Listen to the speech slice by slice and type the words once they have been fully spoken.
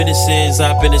sins,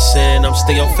 I've been a sin. I'm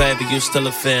still your favorite, you still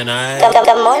a fan, alright?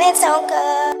 Good morning,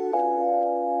 Tonka.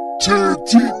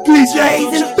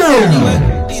 DJs in the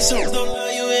building. These songs don't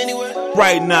lie you anywhere.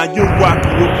 Right now, you're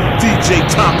rocking with DJ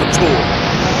Tonka Tour.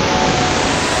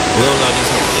 We don't lie these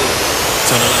songs.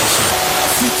 Turn the lights on.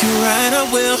 I'll freak you right, I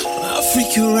will. I'll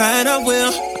freak you right, I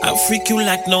will. I'll freak you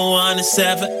like no one has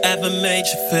ever made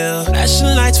you feel.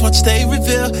 Flashing lights, watch they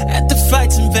reveal. At the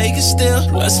fights in Vegas still.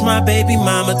 Plus my baby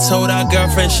mama told our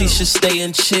girlfriend she should stay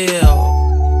and chill.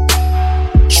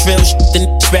 Trill shit the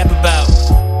rap about.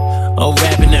 Oh,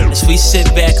 rapping nervous. We sit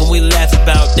back and we laugh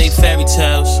about they fairy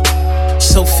tales.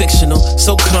 So fictional,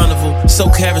 so carnival, so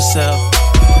carousel.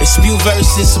 They spew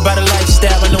verses about a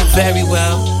lifestyle I know very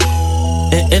well.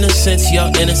 In innocence, your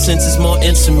innocence is more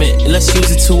intimate. Let's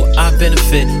use it to our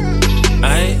benefit,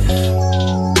 aight?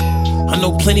 I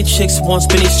know plenty chicks want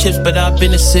spinach chips, but our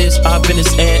business is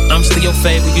and I'm still your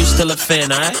favorite, you still a fan,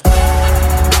 aight?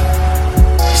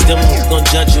 Still gonna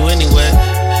judge you anyway.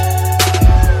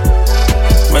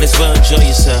 Might as well enjoy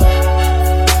yourself.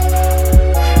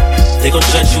 They gon'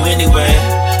 judge you anyway.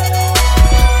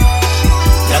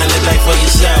 Gotta live life for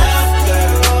yourself.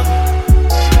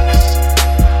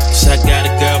 I got a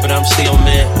girl, but I'm still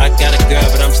man. I got a girl,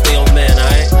 but I'm still man,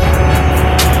 alright?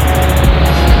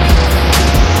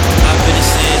 I've been a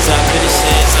sins, I've been a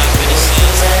sins, I've been a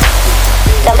sins.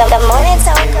 Good morning,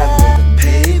 Tonka.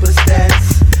 Paper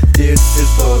stacks. This is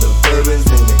for the Burbons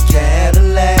and the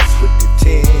Cadillacs, with the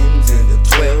 10s and the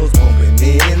 12s pumping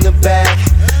in the back.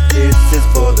 This is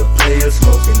for the players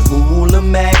smoking Hula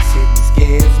Max,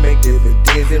 hitting skins, make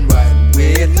dividends and riding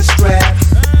with the straps.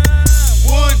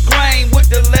 Wood grain with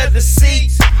the leather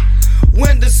seats.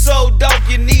 Windows so dark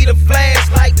you need a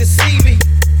flashlight to see me.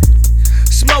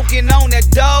 Smoking on that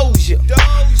Doja.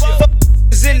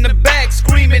 F***ers in the back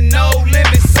screaming no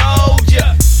limit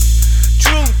soldier.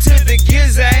 True to the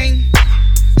gizang.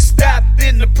 Stopped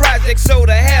in the project, sold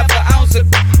a half an ounce of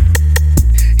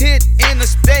hit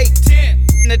interstate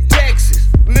in the Texas.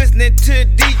 Listening to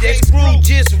DJ Screw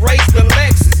just raced the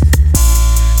Lexus.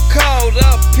 Called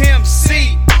up Pimp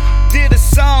C. Did a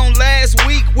song last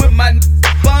week with my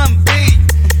Bun B.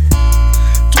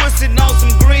 Twisting on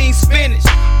some green spinach.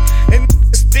 And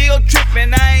still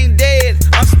tripping, I ain't dead,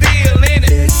 I'm still in it.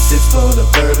 This is for the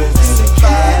Burbons and the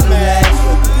Cadillacs.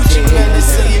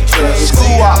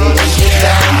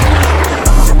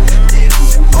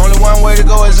 Only one way to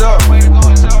go is up.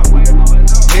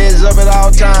 Heads up at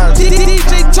all times.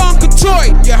 DJ Tonka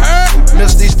Toy, you heard?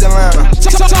 Miss East Atlanta.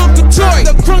 Tonka Toy,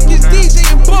 the crunkiest DJ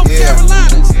in both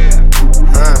Carolinas.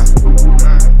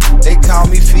 They call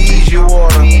me Fiji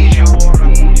Water.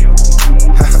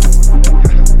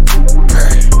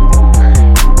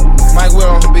 Mike Will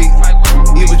on the beat.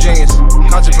 Evil Genius.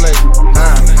 Contemplate.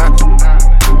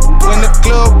 When the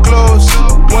club close,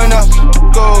 when I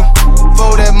go,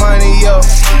 fold that money up.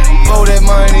 Fold that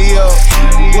money up.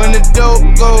 When the dope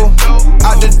go,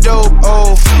 out the dope,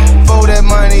 oh, fold that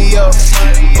money up.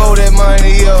 Fold that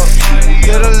money up.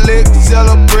 Get a lick, sell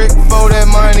a brick, fold that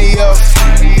money up.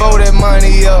 Fold that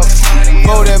money up.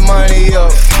 Fold that money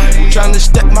up. Tryna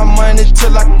stack my money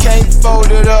till I can't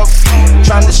fold it up.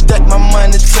 Tryna stack my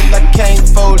money till I can't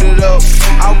fold it up.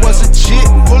 I was a chick,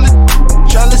 full of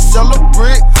tryna sell a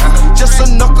brick. Just a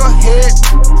knucklehead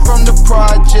from the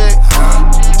project.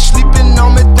 Sleeping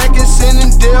on me, thinking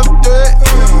sending death threat.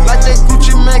 Like that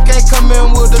Gucci man can't come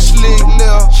in with a slick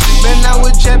lip. Man, I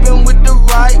was jabbing with the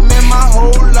right man my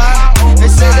whole life. They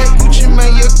say that Gucci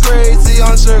man, you're crazy,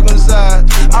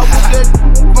 uncircumcised. I put that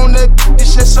on that bitch,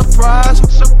 it's a surprise.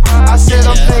 I said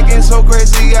I'm thinking so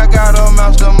crazy, I got a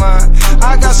mastermind.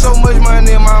 I got so much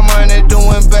money, my money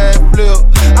doing bad flip.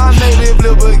 I made it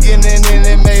flip beginning and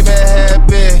it made me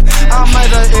happy. I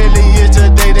might have aliens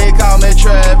today, they call me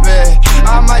Trappy.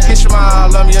 I might get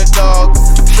smile, I'm your dog,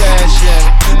 fashion.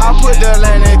 I put the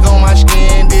Atlantic on my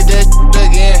skin, did that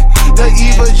again. The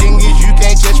evil genius, you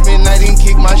can't catch me, and I didn't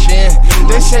kick my shin.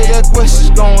 They say that what's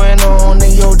going on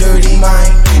in your dirty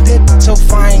mind. That so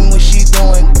fine what she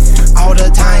doing all the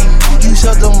time. You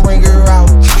seldom bring her out.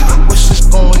 What's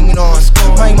just going on?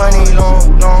 My money long,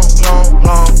 long, long,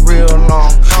 long, real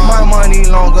long. My money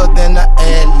longer than the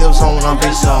ad lives on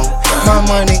every song. My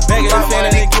money,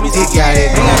 it got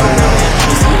it.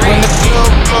 When the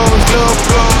club close.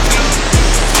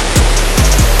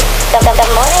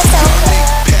 Good morning, Tonka.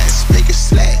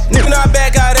 Nigga know I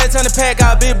back out that time to pack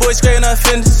out, big boy scraping up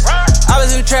fenders. I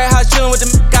was in the trap house chillin' with the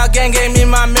out gang gave me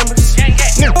my members.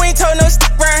 Nigga, we ain't told no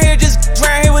round here, just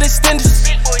round here with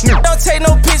extenders. Nigga, don't take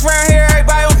no pics round here,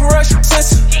 everybody on corruption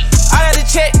sense. I got the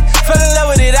check, fell in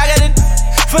love with it, I got it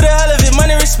for the hell of it,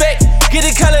 money respect. Get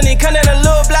the color and come down a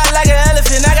little block like an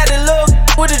elephant. I got the little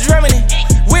with the Germany.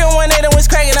 We on 180 when it's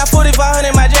cracking. I 4500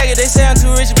 in my jacket. They say I'm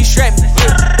too rich to be strapping.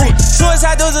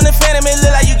 Suicide doors in the phantom. It look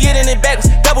like you getting it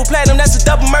backwards. Double platinum, that's a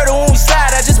double murder when we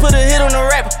slide. I just put a hit on the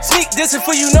rapper. Sneak dissing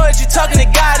for you know that you talking to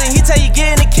God and he tell you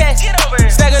get in the cash.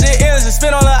 Stack up the ends and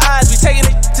spin on the eyes. We taking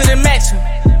it to the match.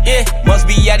 Yeah, must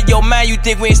be out of your mind. You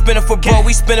think we ain't spinning for bro,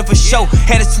 we spinning for show.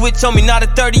 Had a switch on me, not a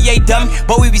 38 dummy.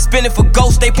 But we be spinning for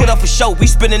ghosts, they put up a show. We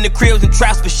spinning the cribs and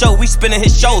traps for show. We spinning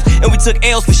his shows, and we took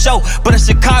L's for show. But in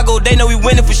Chicago, they know we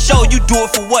winning for show. You do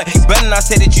it for what? You better not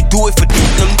say that you do it for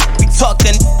them. We talk,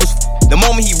 then was the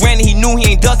moment he ran it, he knew he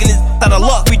ain't ducking his out of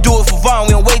luck. We do it for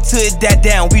Vaughn, we don't wait till it that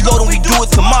down. We load and we do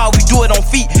it tomorrow, we do it on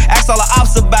feet. Ask all the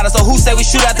ops about it, so who say we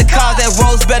shoot at the cars? That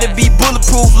roads better be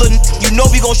bulletproof, little you know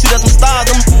we gon' shoot at them stars,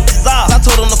 them stars. I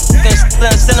told them to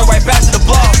send them right back to the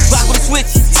blog. Block with a switch,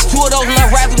 2 of those when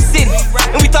I ride through the city.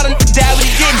 And we thought a died, but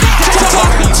he didn't.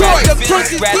 The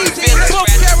Prince's DJ in South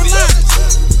Carolina.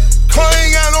 Car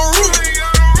ain't got no roof.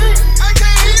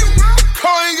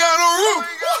 Car ain't got no roof.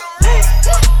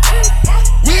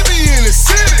 We be in the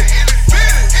city,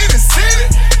 in the city.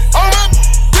 On my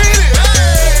city.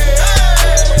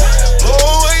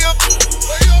 Oh, way up.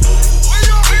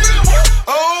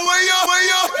 Oh, way up, way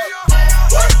up.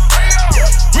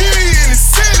 We be in the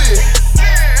city.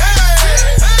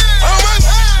 On my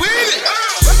city.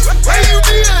 Where you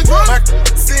be at, bro? My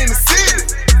in the city.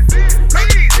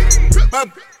 My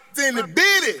in the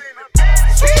bitty.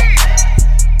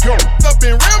 Yo, up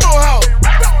in Rambo house.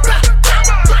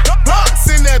 Blocks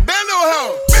in that bando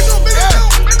house.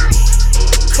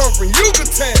 Come from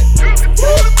Yucatan.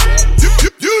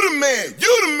 You the man,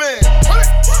 you the man.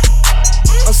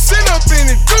 I'm sitting up in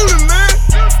it, do the man.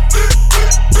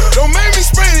 Don't make me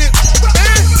spray it,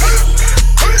 man.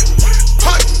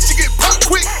 Pop, you get pop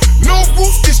quick. No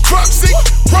roof, this truck sick.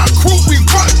 Rock crew, we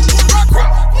rock.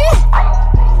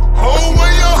 Oh,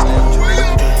 way up.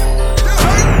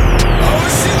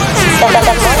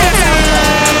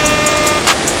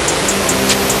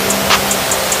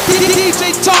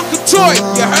 DJ Toy,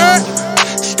 you heard?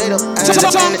 Straight up,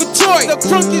 Toy, the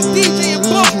drunkest DJ in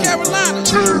South Carolina.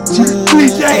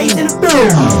 DJ in the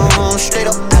building. Straight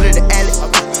up out of the alley,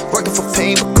 working for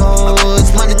paper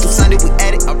codes. Monday through Sunday we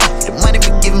at it. The money be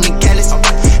giving me callous.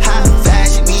 High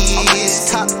fashion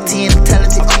is top 10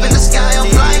 talented. Up in the sky, I'm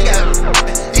flying out.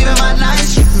 Even my night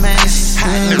shift manage.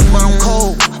 High but I'm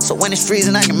cold, so when it's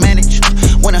freezing I can manage.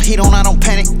 When the heat on, I don't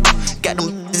panic. Got them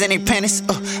in their panties.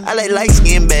 I like light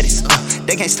skin baddies.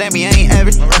 They can't stand me, I ain't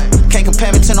average. Can't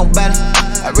compare me to nobody.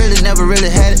 I really never really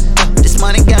had it. This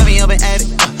money got me up and at it.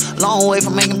 Long way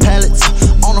from making pallets.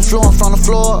 On the floor, from the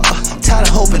floor. Tired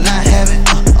of hoping not having.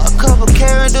 A couple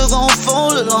characters gon'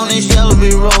 fold it on this yellow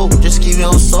brick road. Just keep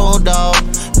your soul, dog.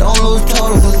 Don't lose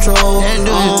total control. And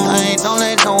do your thing, don't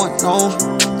let no one know.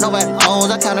 Nobody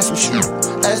knows, I counted some shit.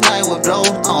 Last night with Bleu,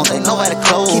 I don't think nobody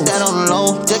close. Keep that on the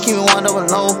low, just keep it 1 double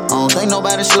low. I don't think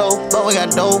nobody slow, but we got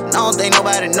dope. I don't think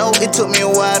nobody know, it took me a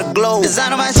while to glow.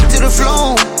 Designing my shit to the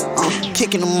flow,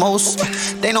 kicking the most.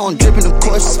 They know I'm dripping in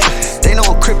course, they know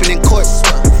I'm crippin' in course.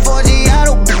 4G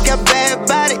auto, got bad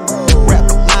body. Rap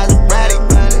the Maserati,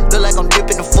 look like I'm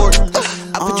dipping the fork.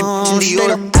 I put your bitch in the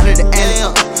order, out of the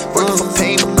alley. Working for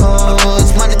paper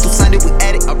codes, Monday through Sunday we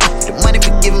at it. The money be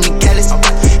giving me callous.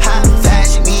 High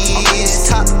fashion is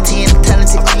top 10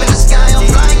 talented. Up in the sky, I'm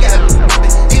flying out.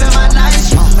 Even my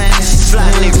nights, man,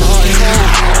 flying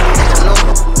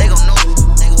they gon' know.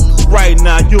 Right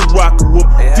now, you're rocking with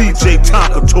DJ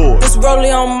Takeover. This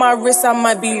rolling on my wrist, I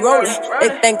might be rolling. They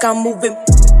think I'm moving.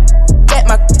 That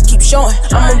my keep showing.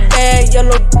 I'm a bad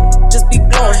yellow, just be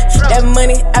blowing. That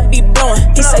money, I be blowing.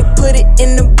 He say put it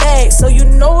in the bag, so you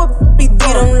know it be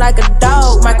beat him like a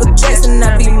dog. Michael Jackson,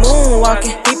 I be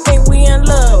moonwalking. He think we in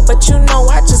love, but you know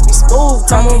I just be smooth.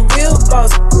 I'm a real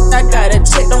boss. I got a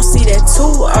check, don't see that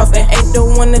too often. Ain't the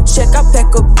one to check, I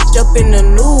pack a bitch up in the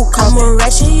new coffin. I'm a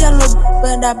ratchet yellow,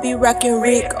 but I be rockin'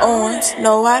 Rick Owens.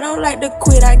 No, I don't like to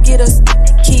quit, I get us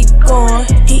keep going.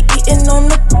 He eating on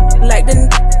the like the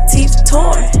teeth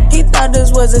torn. He thought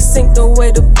this was a sink, the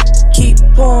way to keep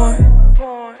pouring.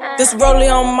 This rolling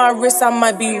on my wrist, I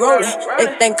might be rolling. They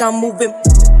think I'm moving.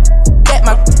 That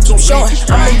my keep showing.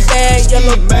 I'm a bad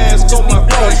yellow, just be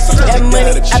blowing. That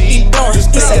money, I be blowing.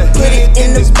 He said put it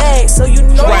in the bag, so you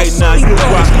know right now you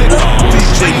rockin' with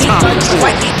DJ Takeover.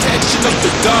 Attention of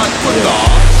the God for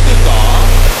God,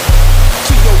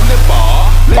 to your lip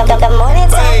bar. Good morning,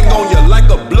 Bang on you like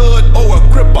a blood or a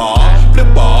cripper.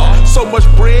 Flipper, so much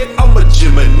bread, I'm a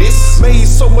gymnast. Made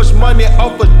so much money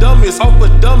off of dummies,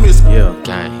 Yeah,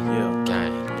 gang.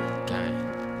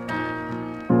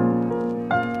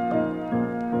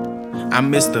 I'm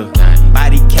Mr.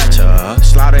 Body Catcher,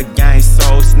 slaughter gang so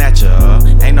pole snatcher.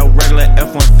 Ain't no regular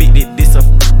F-150, this a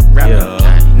rapper.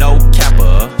 No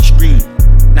capper, street,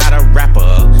 not a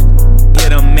rapper.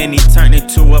 Hit him and he turned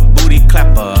into a booty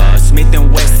clapper. Smith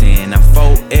 & Wesson, I'm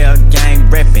 4L gang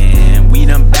reppin'. We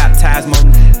done baptized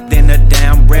more than a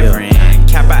damn reverend.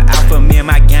 Kappa Alpha, me and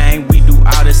my gang, we do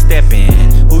all the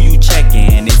steppin'. Who you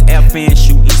checkin'? It's FN,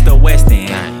 shoot east or west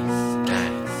end.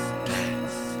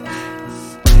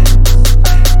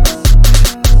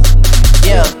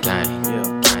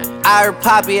 I heard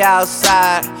Poppy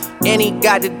outside, and he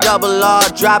got the double R,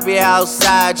 drop it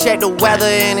outside. Check the weather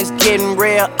and it's getting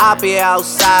real, I'll be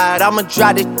outside. I'ma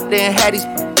drop this and have these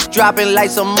dropping like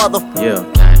some type of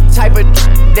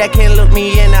that can't look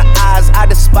me in the eyes. I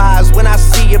despise when I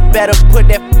see you, better put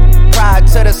that pride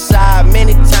to the side.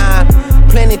 Many times,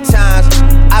 plenty times,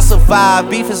 I survive.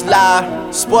 Beef is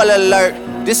live, spoiler alert,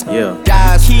 this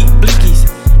dies. Keep blickies,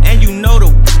 and you know the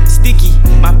sticky.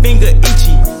 My finger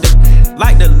itchy,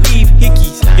 like to leave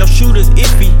hickeys. Your shooter's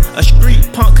iffy, a street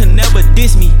punk can never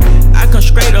diss me. I come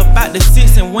straight up out the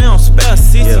six and we don't spell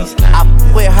sissies. I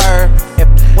with her,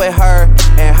 and with her,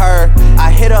 and her.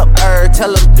 I hit up her,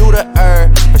 tell him do the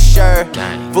for sure.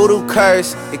 Voodoo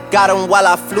curse, it got him while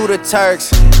I flew the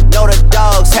Turks. Know the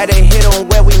dogs had to hit him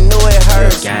where we knew it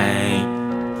hurts.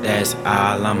 Gang, that's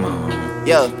all I'm on.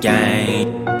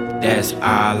 Gang, that's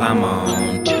all I'm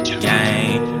on.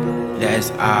 Gang,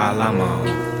 that's all I'm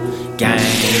on.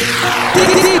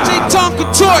 DJ Tonka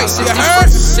Toys, you heard?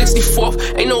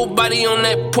 64th, ain't nobody on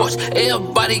that porch.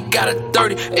 Everybody got a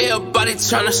 30, everybody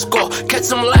tryna score. Catch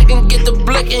him like and get the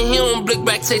blick, and he don't blick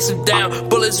back, takes him down.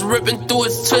 Bullets ripping through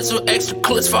his twitch with extra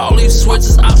clips for all these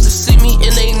switches. Options see me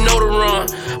and they know to run.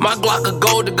 My Glock a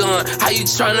golden gun. How you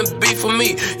tryna be for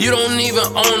me? You don't even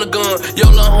own a gun. Yo,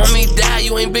 lil' homie died,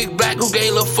 you ain't big black, who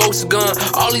gave lil' folks a gun?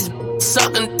 All these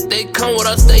suckin', they come with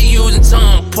us, they using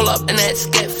tongue. Pull up in that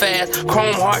scat fast,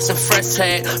 chrome hearts and fresh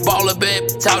tag. Ball a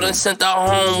bit out and sent her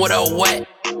home with a wet.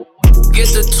 Get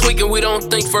the tweaking, we don't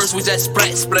think first, we just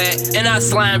splat splat. And I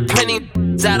slime plenty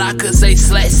that I could say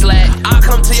slack slack. I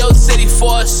come to your city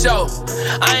for a show.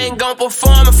 I ain't gon'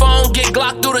 perform if I don't get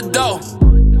Glock through the door.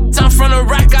 I'm from the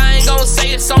rack, I ain't gon'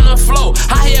 say it's on the floor.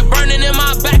 I hear burning in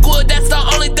my backwood, that's the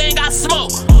only thing I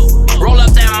smoke. Roll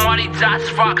up that Marty Josh,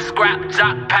 Fox, scrap,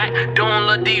 jock pack. Doing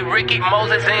Lil D, Ricky,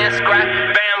 Moses, and scrap.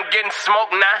 Bam, getting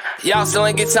smoked now. Y'all still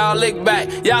ain't get y'all lick back.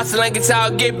 Y'all still ain't get y'all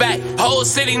get back. Whole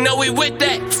city know we with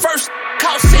that. First,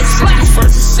 call shit slack.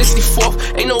 First,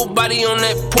 64th, ain't nobody on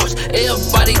that porch.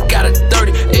 Everybody got a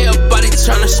 30, everybody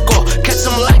tryna score. Catch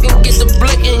him like and get the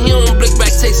blick, and he don't blick back,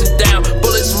 takes him down.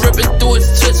 Bullets ripping through his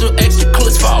twitch with extra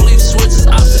clips for all these switches.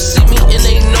 Options see me and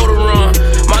they know to run.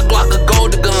 My Glock a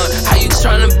golden gun. How you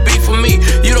tryna be for me?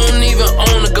 You don't even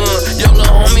own a gun. Young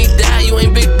lil' homie died, you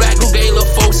ain't big black, who gave lil'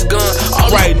 folks a gun? All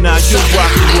right now, you're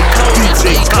rocking with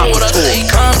DJ Tonka Toys.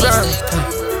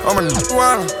 I'm a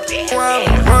wild,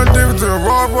 run deep to the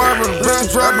raw boy, but the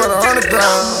bitch drop at 100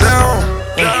 pounds. Down,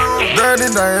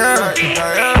 dirty Diana,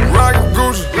 rockin'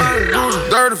 Gucci,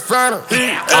 dirty Fanta.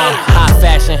 High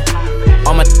fashion,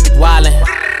 all my wildin'.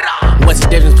 What's the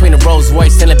difference between a Rolls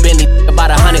Royce and a Bentley?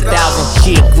 About 100,000.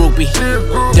 She a groupie,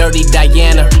 dirty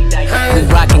Diana. We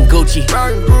rockin' Gucci,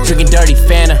 drinking dirty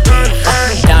Fanta.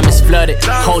 Diamonds flooded,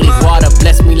 holy water.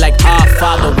 Bless me like our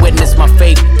Father. Witness my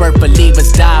faith, birth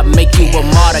believers die. Make you a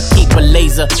martyr, keep a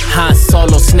laser. Han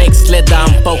Solo, snake slither.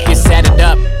 I'm focused, add it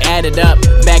up,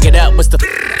 bag it up. What's the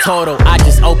total? I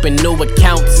just opened new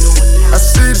accounts. I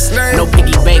see the snake. No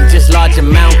piggy bank, just large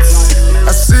amounts.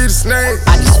 I see the snake.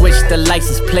 I just switched the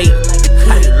license plate.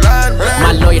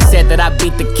 My lawyer said that I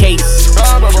beat the case.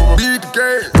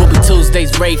 Ruby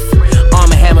Tuesdays, Rafe.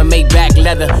 Arm and Hammer, make back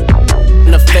leather.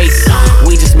 In the face.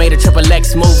 We just made a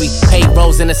XXX movie. Paid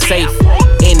rolls in a safe.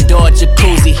 Indoor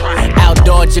jacuzzi.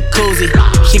 Outdoor jacuzzi.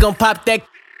 She gon' pop that.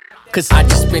 Cause I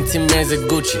just spent 10 bands at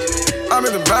Gucci. I'm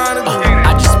in the band of Gucci.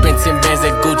 I just spent 10 bands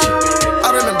at Gucci.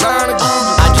 I'm in the band of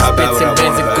Gucci. I just spent 10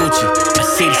 bands at Gucci. I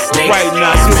see the snakes. Right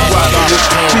now, you're rocking with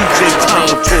DJ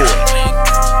Tonka Toys.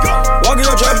 Walk in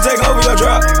your trap and take over your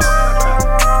drop.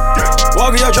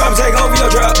 Walk in your trap and take over your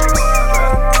drop.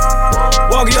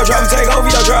 Walk in your trap and take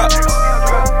over your drop.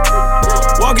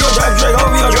 Walk in your trap and take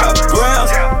over your drop.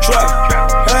 Grams, trap,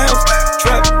 hams,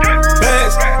 trap,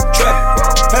 bags, trap,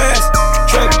 pass,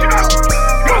 trap.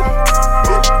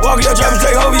 Walk in your trap and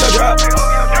take over your drop.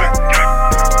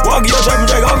 Walk in your trap and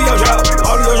take over your drop.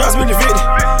 All of your drops been the 50.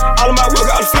 All of my work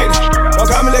out of 50. Don't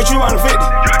call me let you on the 50.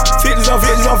 50s on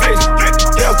 50s on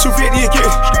 50. Yeah, 250 a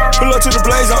kid. Pull up to the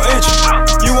blaze on entry.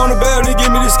 You want a barrel, then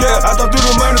give me this scale. I thought through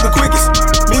the money the quickest.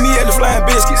 Meet me at the Flying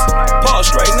Biscuits. Paul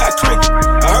straight, not cricket.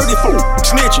 I heard they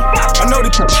snitching. I know they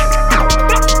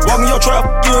walk Walk in your trap,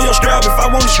 you and your strap. If I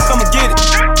want it, I'ma get it.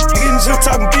 Get in the zoo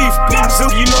talking beef. Get in the zoo,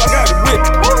 you know I got it with.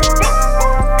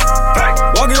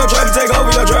 Walk in your trap and take over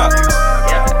your drop.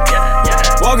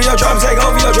 Walk in your trap and take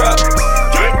over your drop.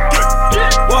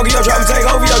 Walk in your trap and take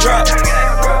over your drop.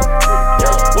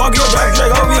 Walk in your trap and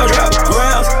take over your drop.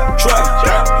 Rounds, trap,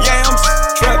 yams,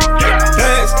 trap,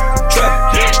 pass,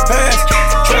 trap, pass,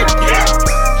 trap.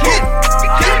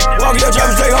 Walk in your trap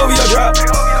and take over your drop.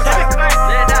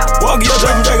 Walk in your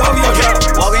trap and take over your drop.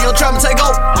 Walk in your trap and take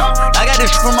over. I got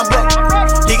this from my brother.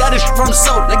 He got this from the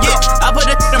soul. Like, yeah, I put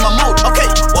it in my mold. Okay,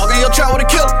 walk in your trap with a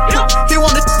killer. He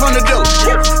want it from the dealer.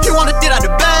 He want it out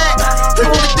the bag. He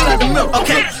want it out the milk.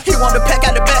 Okay, he want the pack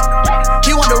out the back.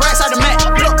 He want the racks out the mat.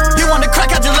 Look, he want the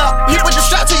crack out your lap. He put the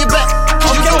strap to your back.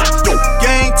 Okay,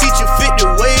 gang teacher fit the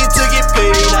way to get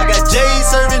paid. I got J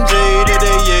serving J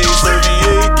today, yeah, serving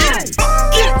A.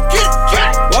 Get it.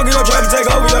 Walk in your trap and take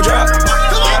over your drop.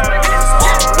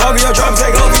 Walk in your trap and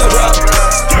take over your drop.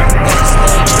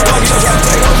 Walk in your trap and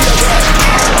take over your drop.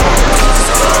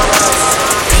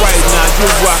 Right now,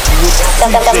 you're rocking with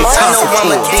DJ I know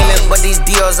I'm a demon, but these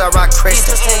deals I rock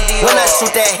Christian. When I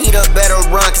shoot that heater, better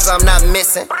run, cause I'm not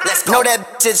missing. Know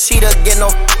that bitch a cheater, get no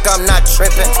f***, I'm not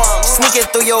tripping. Sneaking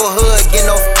through your hood, get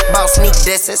no f*** about sneak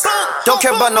disses. Don't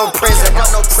care about no prison,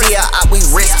 see we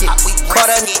risk it. Caught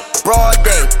a broad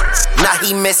day, now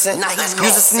he missing.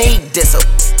 Use a sneak disser,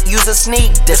 use a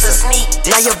sneak disser.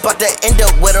 Now you're about to end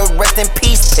up with a rest in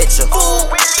peace picture.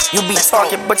 You be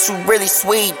talking, but you really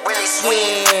sweet.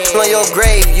 On your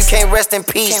grave, you can't rest in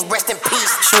peace.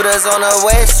 Shooters on the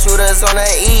west, shooters on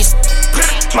the east.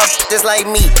 My just like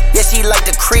me, yeah, she like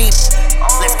to creep.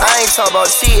 I ain't talk about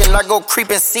cheating, I go creep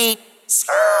and see.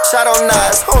 Shot on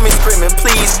knives, homie screaming,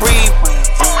 please breathe.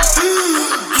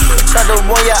 Try to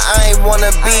warn ya, I ain't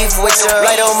wanna beef with ya.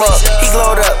 Light him up, he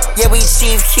glowed up, yeah, we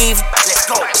Chief Keef.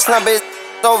 Slump his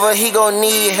over, he gon'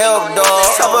 need help, dawg.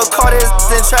 Chopper caught his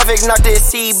in traffic, knocked his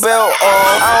seatbelt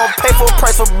off. I don't pay full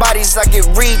price for bodies, I get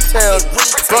retail.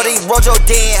 Brody, Rojo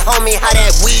dead, homie, how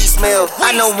that weed smell.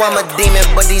 I know I'm a demon,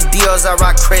 but these deals I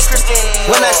rock Christian.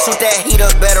 When I shoot that heater,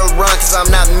 better run, cause I'm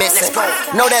not missing.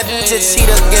 Know that bitch a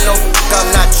cheater, get no f***, I'm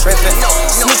not tripping.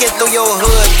 Sneaking through your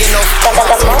hood, get no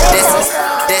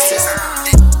f***, this is.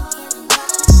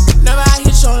 Never I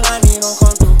hit your line, you don't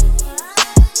come through.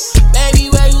 Baby,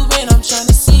 where you been? I'm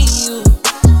tryna see you.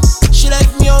 She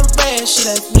left me on red, she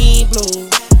left me blue.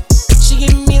 She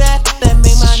give me that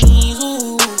make my knees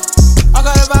ooh. I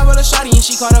got a vibe with a shawty and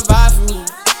she caught a vibe for me.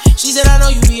 She said I know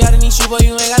you be out in these streets, but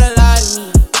you ain't gotta lie to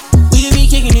me. We just be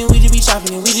kicking it, we just be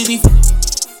chopping it, we just be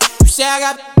You say I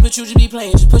got but you just be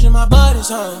playing, just pushing my buttons,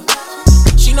 huh?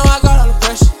 She know I got all the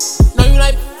pressure. Know you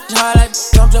like hard like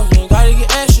I'm joking, gotta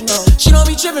get extra, no. She don't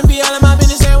be tripping, be all in my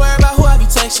business, ain't worry about who I be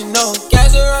texting, no.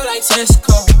 Gas her up like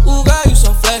Tesco, ooh, God, you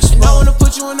so flexible. I wanna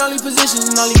put you in all these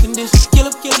positions and all these conditions. Kill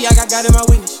up, yeah, I got in my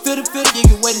witness. Feel the, you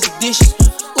get wet as the dishes.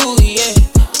 Ooh, yeah.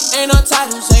 Ain't no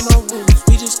titles, ain't no rules,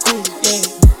 we just cool, yeah.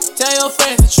 Tell your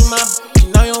friends that you my bitch,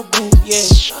 and I'm your boo, yeah.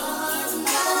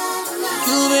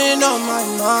 You been on my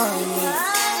mind, yeah.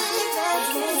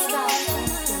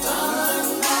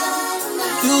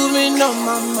 You been on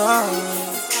my mind,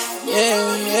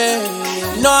 yeah.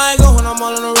 You know I ain't go when I'm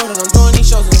all on the road and I'm doing these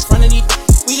shows in front of these.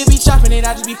 We just be chopping it,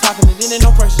 I just be popping it, then ain't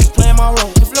no pressure, just playing my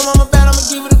role. If Lil' Mama bad, I'ma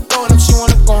give it a go, and if she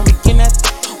wanna go, I'm begin that.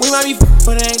 We might be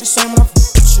but it ain't the same when I with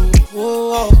you.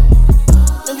 Whoa,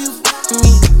 maybe you with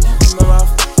me, remember I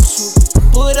with you.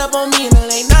 Pull it up on me in a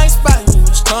late night spot, you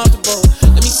was comfortable.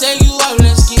 Let me take you out,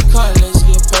 let's get caught, let's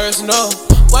get personal.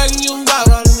 Working you about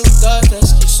all the new guts,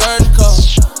 let's get surgical.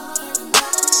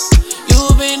 You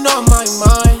been on my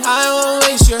mind, I won't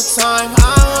waste your time,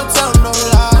 I won't tell no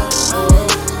lies.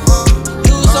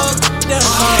 You so damn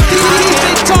hard.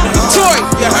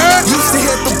 You heard? Used to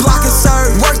hit the block and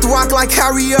serve. Work the rock like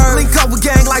Harrier. Link up with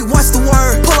gang like what's the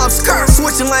word? Pull up skirt,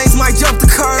 switching lanes, might jump the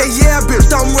curb. Hey, yeah, bitch,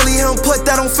 don't really him put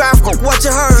that on fast. What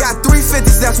you heard? Got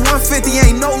 350s, that's 150,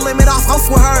 ain't no limit off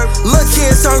with her. Look,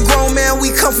 kids turn grown, man, we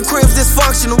come from cribs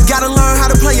dysfunctional. Gotta learn how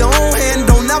to play your own hand,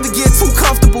 don't never get too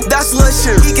comfortable. That's little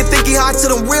shit. He can think he hot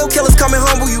till them real killers come and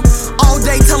humble you. All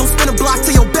day, tell him spin a block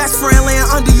till your best friend laying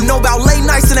under you. Know about late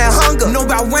nights and that hunger. Know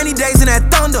about rainy days and that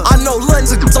thunder. I know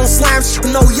London on slam shit,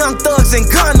 no young thugs and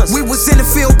gunners. We was in the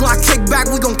field, Glock kick back,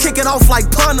 we gon' kick it off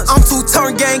like punters. I'm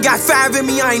two-turn gang, got 5 in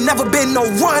me, I ain't never been no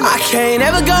runner. I can't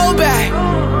ever go back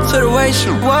to the way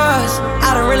she was.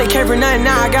 I don't really care for nothing,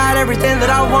 now I got everything that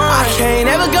I want. I can't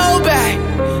ever go back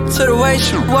to the way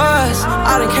she was.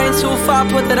 I done came too far,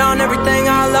 put that on everything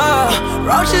I love.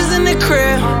 Roaches in the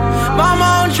crib,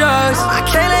 mama on drugs. I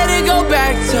can't let it go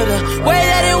back to the way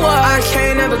that it was. I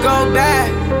can't ever go back.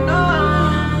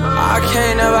 I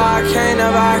can't never. I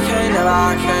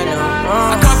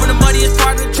come from the muddiest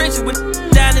part of the trenches with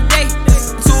down the day.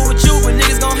 Tour with you, but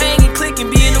niggas gon' hang and click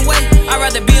and be in the way. I'd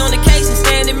rather be on the case and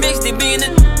stand and mix than be in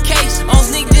the case. On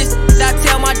sneak this, I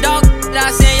tell my dog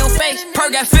that I say in your face.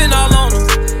 Perk got fentanyl on him,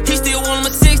 he still want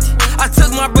him a 60. I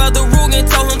took my brother Rug and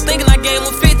told him thinking I gave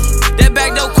him 50. That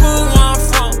back door cool where I'm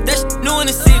from, that shit new in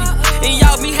the city. And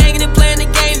y'all be hanging and playing the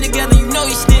game together, you know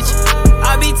you snitching.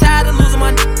 I be tired of losing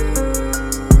my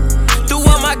through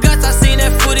all my guts, I seen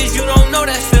that footage, you don't know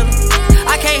that feeling.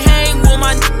 I can't hang with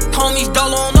my homies,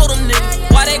 Dolo don't know them niggas.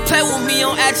 Why they play with me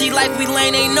on IG like we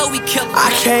lame, they know we kill 'em.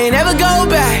 I can't ever go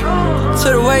back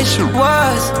to the way she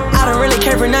was. I don't really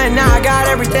care for nothing, now I got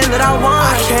everything that I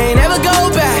want. I can't ever go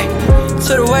back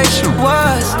to the way she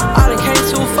was. I done came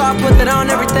too far, put that on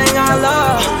everything I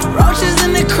love. Roaches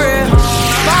in the crib,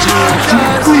 my mom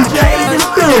does.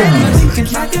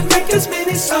 I can make as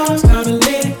many songs, not a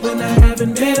lady when I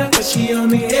haven't met her, but she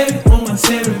only hit it on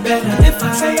 1/7 better. If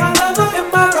I say I love her,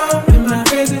 am I wrong? Am I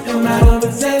crazy? Am I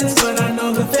overzealous? But I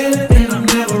know the feeling, and I'm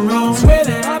never wrong. Swear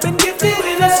that I've been gifted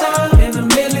with a song, and a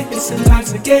million, it's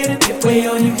intoxicating. If we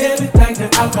on you heavy, like the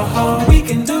alcohol, we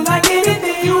can do like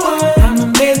anything you want. I'm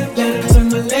amazing, better to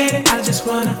my lady. I just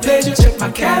wanna pleasure, check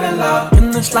my catalog.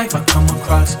 In this life, I come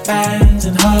across fans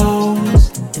and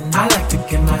hoes, and I like to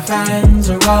give my fans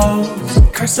a rose.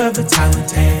 Curse of the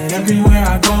talented, everywhere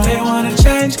I go they wanna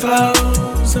change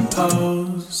clothes and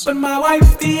pose. But my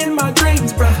wife be in my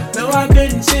dreams, bruh, no I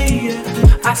couldn't see her.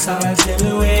 I saw her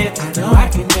silhouette, I know I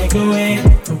can make a way.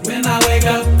 But when I wake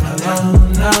up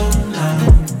alone, no,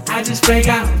 I just break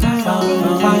out my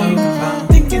phone.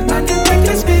 Thinking I can make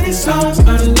as many songs,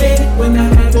 but a lady when I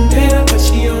haven't met her, but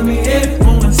she only hit it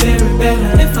on 1/7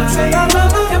 better. If I say I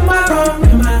love her, am I wrong?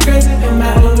 Am I crazy? Am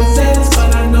I overzealous?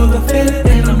 But I know the feeling,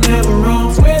 and I'm never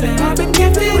wrong. Swear that I've been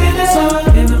gifted with a song,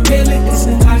 and a million, it's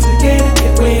intoxicating.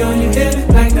 If we on you heavy,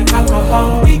 like the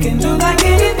alcohol, we can do like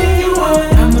anything you want.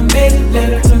 I'm amazing,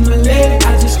 letter to my lady.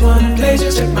 I just wanna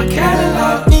pleasure, check my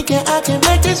catalog. Thinking I can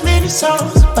make this many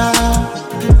songs about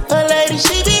a lady,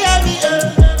 she be happy up,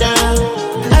 down.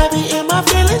 I be in my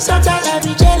feelings, sometimes I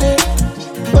be jealous,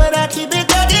 but I keep it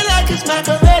thugging like it's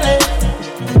Machiavelli.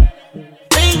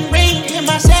 Ring, ring, in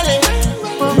my celly.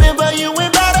 Remember you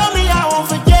went bad on me, I won't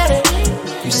forget it.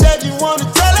 You said you wanna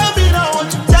tell her, but don't want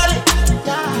you tell it.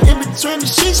 In between the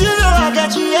sheets, you know I got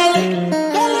you yelling.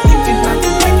 Thinking I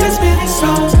can make as many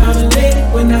songs, not a lady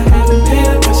when I haven't met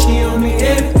her, but she only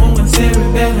hit it on 1/7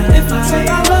 better. If I say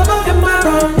I love her, am I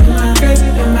wrong? Am I crazy?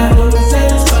 Am I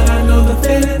overzealous? But I know the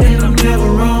feeling, and I'm never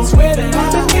wrong. Swear that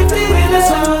I've been gifted with a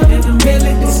song, and a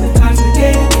million, it's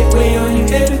intoxicating. If we on you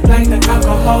heavy, like the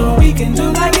alcohol, we can do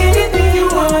like anything you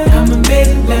want. I'm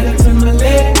amazing, letter to my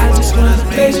lady. I just want to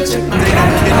pleasure, check my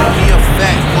catalog. Me a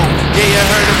fact, yeah, you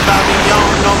heard about me, you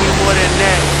don't know me more than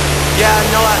that. Yeah, I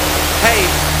know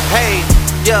hey,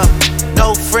 yeah.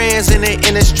 No friends in the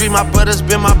industry, my brothers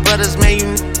been my brothers, man, you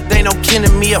ain't no kin to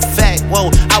me, a fact,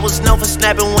 whoa. I was known for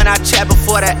snapping when I chat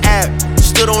before the app.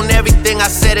 Stood on everything I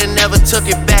said and never took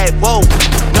it back, whoa.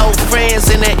 No friends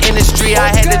in the industry, I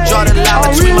had to draw the line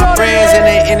between my friends in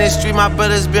the industry. My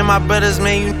brothers been my brothers,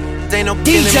 man, you ain't no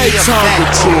kin to me, a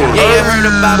fact. Yeah, you heard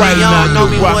about me, you don't know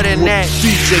me more than that.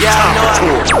 Yeah, I know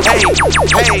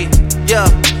hey, yeah.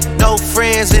 No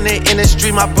friends in the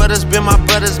industry, my brothers been my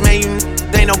brothers, man, you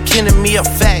ain't no kin to me, a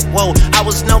fact, whoa. I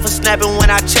was known for snapping when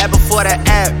I chat before the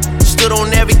app. Stood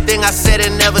on everything I said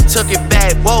and never took it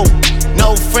back, whoa.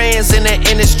 No friends in the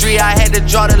industry, I had to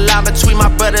draw the line between my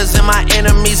brothers and my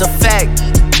enemies, a fact.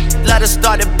 Let us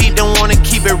start the beat, don't wanna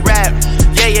keep it rap.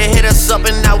 Yeah, you hit us up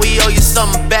and now we owe you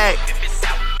something back.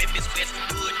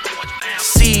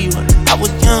 See you, I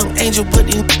was young angel, but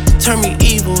you turned me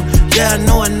evil. Yeah,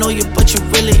 I know you, but you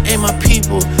really ain't my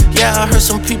people. Yeah, I heard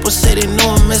some people say they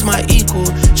know him as my equal.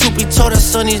 Truth be told, us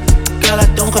son, these girl, I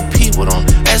don't compete with them.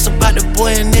 Ask about the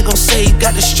boy and they gon' say he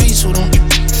got the streets with him.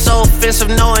 So offensive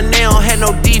knowing they don't have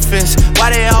no defense. Why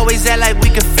they always act like we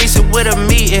can fix it with a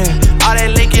meeting? All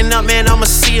that linking up, man, I'ma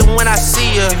see it when I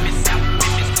see ya.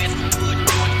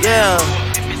 Yeah.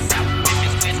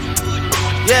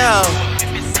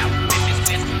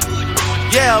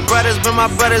 Yeah, brothers been my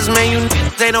brothers, man, you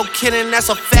ain't no kidding, that's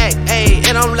a fact, ayy.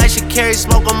 And I'm like Shakari,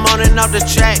 smoke, I'm on and off the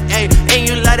track, ayy. And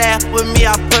you love that with me,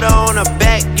 I put her on her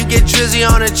back. You get Drizzy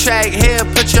on the track, here,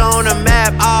 put you on the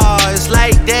map. Oh, it's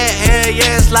like that, hell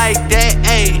yeah, it's like that,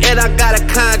 ayy. And I got a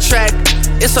contract,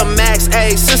 it's a max,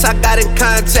 ayy. Since I got in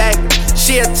contact,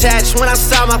 she attached. When I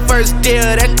saw my first deal,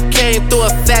 that came through a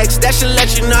fax. That should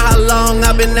let you know how long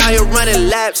I've been out here running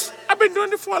laps. I've been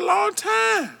doing it for a long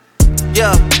time.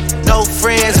 Yeah, no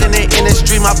friends in the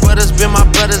industry, my brothers been my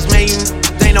brothers, man, you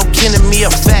They no kidding me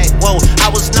a fact. Whoa, I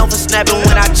was known for snapping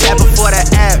when I chat before the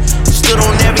app. Stood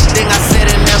on everything I said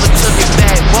and never took it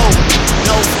back. Whoa,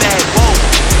 no bad, whoa.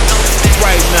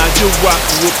 Right now, you're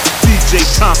rocking with the DJ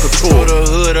Tonka Tour. Throw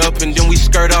the hood up and then we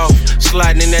skirt off.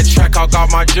 Sliding in that track, I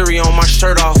got my jury on my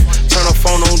shirt off. Turn the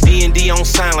phone on D&D on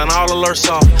silent, all alerts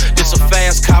off. This a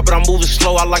fast car, but I'm moving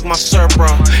slow, I like my surf, bro.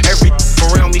 Every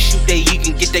around me shoot they, you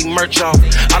can get they merch off.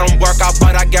 I don't work out,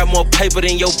 but I got more paper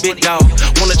than your big dog.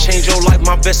 Wanna change your life,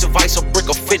 my best advice, a brick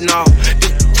of fitting off.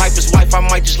 This type is wife, I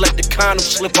might just let the condom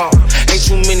slip off. Ain't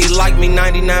too many like me,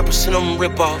 99% of them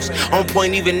rip-offs. On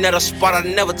point, even at a spot, I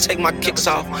never take my kicks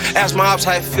off. Ask my ops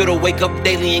how it feel to wake up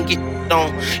daily and get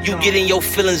on. You get in your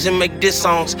feelings and make diss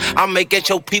songs. I make at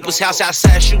your people's house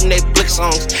outside shooting they blick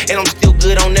songs. And I'm still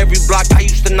good on every block, I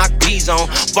used to knock these on.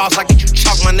 Boss, I get you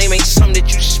chalk, my name ain't something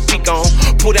that you speak on.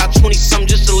 Put out 20-something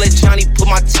just to let Johnny put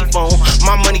my teeth on.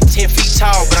 My money 10 feet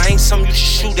tall, but I ain't something you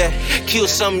should shoot at. Kill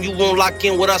something you won't lock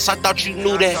in with us, I thought you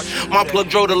knew that. My plug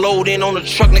drove the load in on the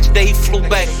truck, next day he flew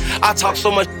back. I talk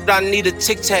so much I need a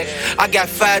tic-tac. I got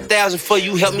 5,000 for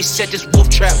you, help me set this wolf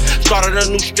trap. Started a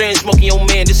new strand, smoking your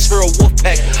man, this here a wolf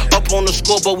pack. Up on the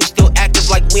scoreboard, we still active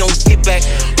like we don't get back.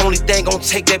 Only thing gon'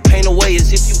 take that pain away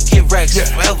is if you get racks.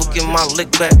 Forever get my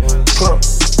lick back.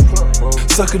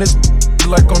 Sucking this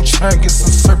like I'm trying to get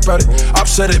some surf out it.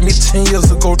 Upset at me 10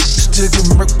 years ago, still get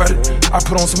murk about it. I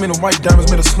put on so many white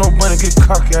diamonds, made a snow bunny get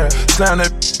cocky. Slam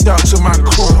that down to my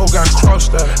crew, whole got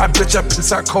crossed out. I bet y'all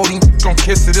piss out cold, gon'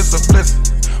 kiss it, it's a blessing.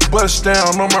 Bust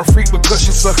down on my freak because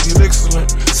she suck it excellent.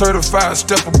 Certified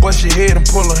stepper, bust your head and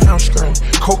pull a hamstring.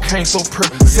 Cocaine so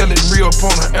perfect, sell it real up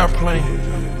on an airplane.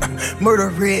 Murder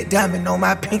red diamond on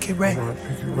my pinky ring.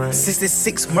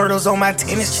 66 murders on my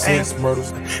tennis chain.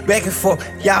 Back and forth,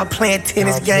 y'all playing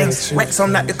tennis games. Racks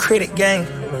on not the credit game.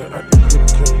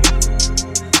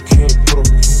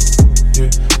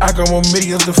 I got more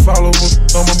millions to follow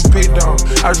on my big dog.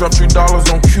 I dropped $3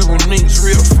 on Cuban links,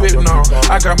 real fit now.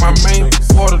 I got my main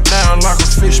watered down like a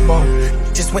fishbowl.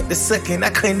 Just went to sucking, I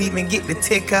couldn't even get the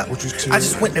tick out. I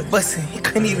just went to busting, he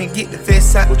couldn't even get the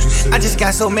fist out. I just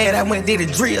got so mad, I went and did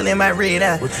a drill in my red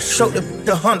eye. Showed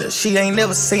the Honda, she ain't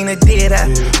never seen a dead eye.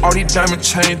 All these diamond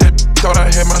chains, that thought I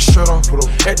had my shirt on.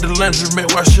 At the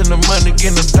laundromat, washing the money,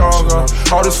 getting the dog off.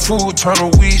 All this food turn a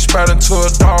weed spot into a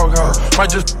dog house.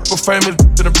 Might just go famous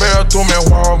in the bathroom at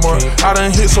Walmart. I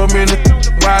done hit so many,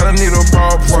 why I need a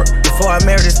ballpark. Before I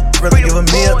married this, brother, give a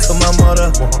meal to my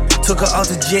mother. Took her off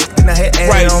the jet, and I had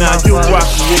added on my father.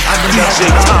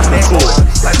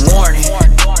 Like morning,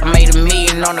 I made $1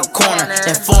 million on the corner.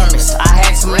 Informants, I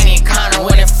had some many encounter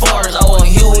with informers. Oh,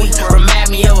 Huey, remind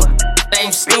me of a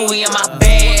named Stewie in my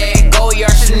bag. Go your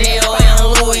Chanel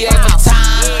and Louis every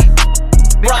time.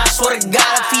 Bro, I swear to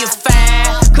God, if he a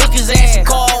fan, cook his ass and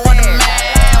call one of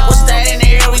man. What's that in the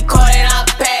air? We call it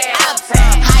iPad.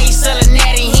 How you selling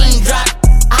that and he ain't drop?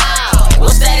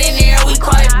 What's that in the air? We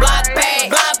call it block bag.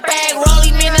 Block bag,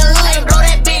 Rollin in the hood, blow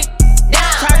that bitch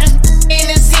down. Chargers in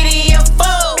the city and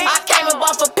full. I came up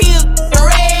off a pill,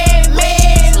 red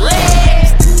man,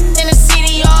 legs in the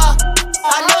city, y'all.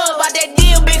 I know about that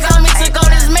deal, big homie took on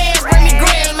his man. Bring me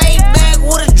grand, made back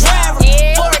with a driver.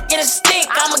 Fork and a stick,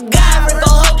 I'm a guy. Go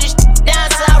hold this down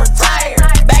till I retire.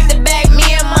 Back to back, me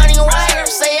and money wire.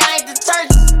 Say I ain't the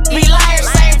church, be liars.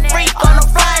 Same freak on the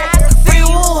flyer. Free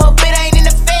woo, hope it ain't in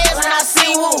the feds when I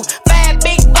see woo. Bad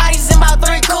big bodies in about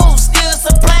 3 cools. Still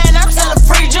supplying, I'm selling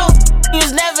free juice.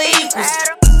 Use never equals.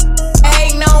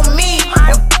 Hating on me,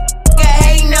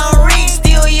 hating on Reed.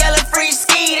 Still yelling free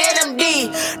ski,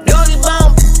 NMD. Doggy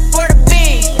bone for the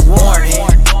bees. Warning,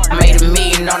 I made $1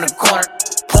 million on the corner.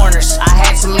 Corners, I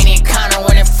had so many encounter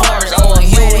with informers. Oh,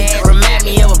 Huey, remind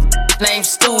me of a named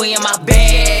Stewie in my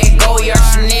bag. Go your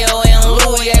Chanel and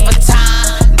Louis every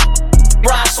time.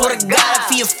 Bro, I swear to God, if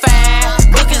he a fan,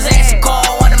 book his ass and call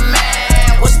one of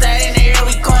man. What's that in the air?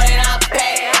 We call it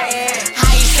iPad.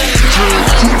 How you say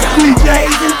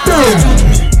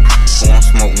Who won't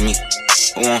smoke me?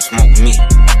 Who won't smoke me?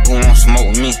 Who won't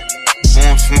smoke me? Who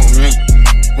won't smoke me?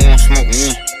 Who won't smoke me?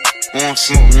 Who won't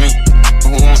smoke me? Who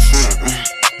won't smoke me?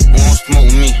 Who won't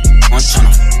smoke me? I'm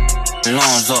tryna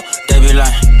lungs up. They be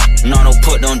like, Nardo,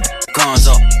 put them guns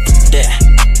up. That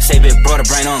say big brother,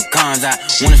 bring them guns out.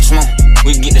 When it's smoke,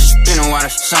 we get the spinning while the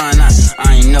sun out.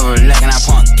 I ain't never lacking, I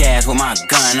pump gas with my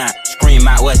gun out. Scream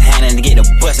out what's happening to get the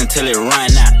bus until it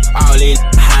run out. All these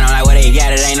high on like what they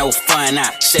got, it ain't no fun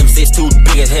out. 7'6" too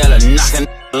big as hell, knocking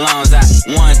lungs out.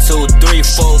 1, 2, 3,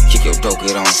 4, kick your dope,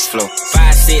 get on the floor.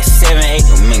 5, 6, 7, 8,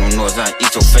 don't make no noise, I'll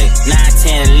eat your face. 9,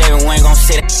 10, 11, we ain't gon'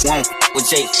 say that, won't with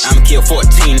Jake. I'ma kill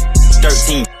 14,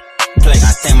 13. Play,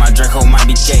 I think my Draco might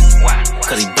be Jake,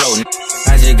 cause he blow.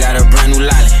 I just got a brand new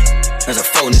lolly. There's a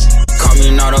phone. Call me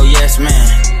Nardo, yes man.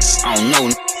 I don't know.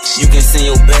 You can send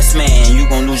your best man, you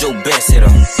gon' lose your best hitter.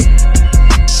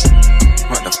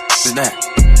 What the f is that?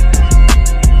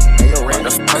 What the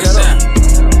f is that?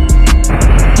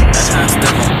 That's how I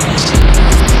step on.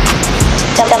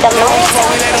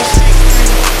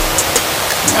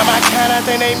 Now my kind, I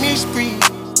think they misbreed.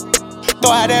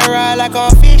 Throw out that ride like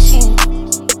I'm fishing.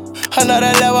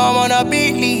 Another level, I'm on a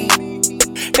big league.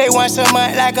 They want some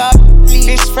money like a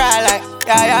this fry like,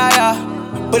 yeah, yeah, yeah.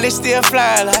 Bullets still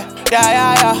flying like, yeah,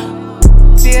 yeah,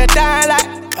 yeah. Still dying like,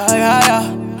 yeah, yeah,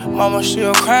 yeah. Mama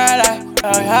still crying like,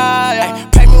 yeah, yeah, yeah.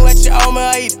 Pay me what you owe me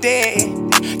or you dead.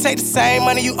 Take the same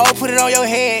money you owe, put it on your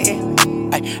head.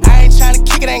 I ain't tryna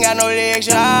kick it, ain't got no legs,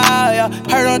 yeah, yeah.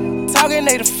 Heard on talking,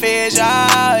 they the feds,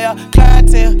 yeah, yeah.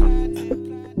 Clientele,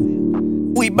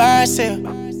 we buy and sell.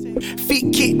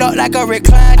 Feet kicked up like a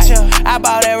recline chair. I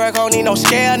bought that work, don't need no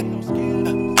scale.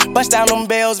 Bust down them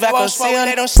bells, back on sale,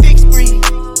 they don't sticks breathe.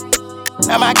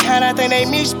 Now my kind, I think they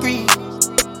misbreed.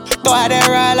 Throw out that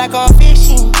ride like I'm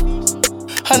fishing.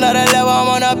 Another level, I'm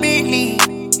on a big league.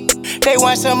 They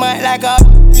want some money like a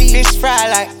this fry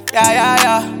like, yeah, yeah,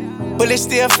 yeah. Bullets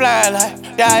still flying like,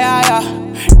 yeah, yeah,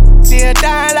 yeah. Still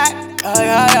dying like, yeah,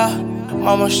 yeah, yeah.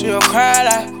 Mama still crying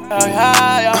like,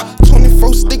 yeah, yeah, yeah.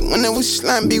 24 stick when it was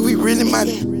slime, B, we really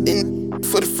might. Then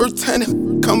for the first time, they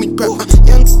call me back.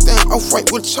 Young stand off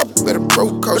white with a chopper, better pro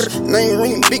coach. Name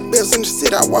ring, big bells in the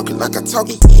city, I walk it like I talk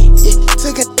it. Yeah,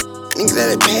 took a nigga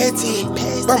that bad team.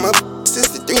 Brought my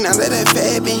 63, now let that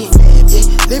fab in. Yeah,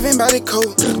 living by the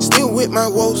code, still with my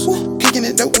woes. Kicking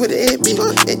it up with the head beat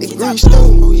at the green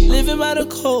stove. Living by the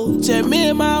code, just me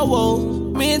and my woe.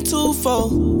 Me and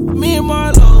 2-4, me and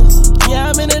Marlo. Yeah,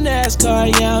 I'm in a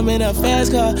NASCAR, yeah, I'm in a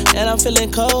fast car. And I'm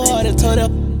feeling cold, and told her,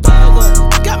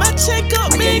 got my check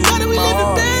up, man, got it, we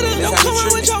living better. Don't come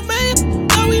on with your man,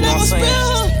 no, we not gon'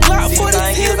 spill. Glock 40,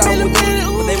 10 millimeter,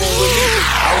 ooh. They won't with me,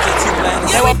 I was just too blind.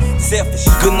 They were selfish.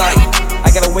 Good night. I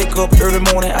gotta wake up early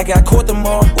morning, I got court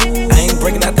tomorrow. I ain't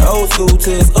breaking out the old school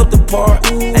till it's up the par.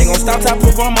 Ain't gon' stop till I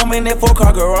put one mama in that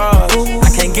 4-car garage. I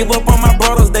can't give up on my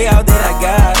brothers, they all that I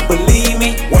got. Believe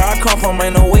me, where I come from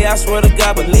ain't no way, I swear to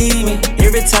God, believe me.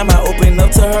 Every time I open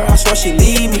up to her, I swear she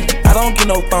leave me. I don't get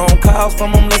no phone calls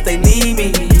from them unless they need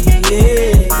me.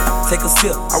 Yeah, take a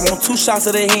sip, I want 2 shots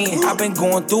of the hand. I been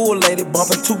going through it lately,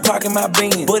 bumping Tupac in my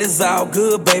bean. But it's all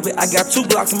good, baby, I got 2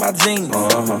 blocks in my jeans.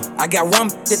 I got 1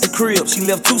 at the crib, she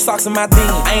left 2 socks in my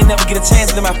jeans. I ain't never get a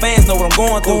chance to let my fans know what I'm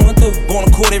going through. Going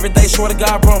to court every day, swear to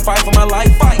God, bro, I'm fight for my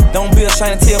life. Don't be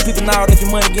ashamed to tell people now that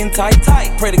your money getting tight.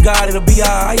 Pray to God it'll be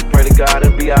alright. Pray to God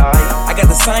it'll be alright. I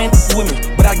got the same with me,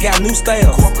 but I got new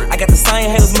styles. I got the same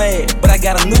haters mad, but I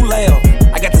got a new layout.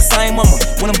 I got the same mama,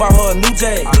 when I bought her a new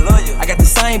Jag. I love you. I got the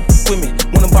same with me,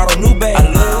 when I bought a new bag. I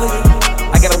love you.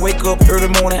 I gotta wake up early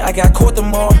morning, I got court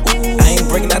tomorrow. I ain't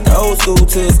breaking out the old school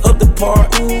till it's up the par.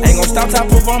 Ain't gon' stop till I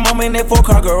put one mama in that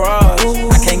 4-car garage.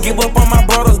 I can't give up on my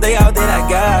brothers, they all that I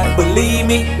got. Believe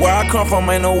me, where I come from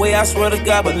ain't no way, I swear to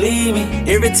God, believe me.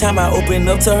 Every time I open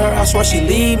up to her, I swear she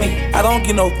leave me. I don't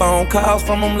get no phone calls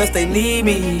from them unless they need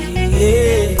me.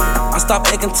 Yeah, I stopped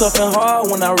acting tough and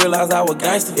hard when I realized I was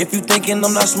gangster. If you thinking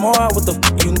I'm not smart, what the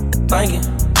f you thinking?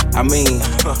 I mean,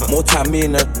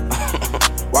 multi-millionaire.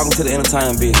 Welcome to the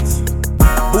entertainment business.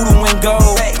 Voodoo and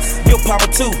gold, hip hopper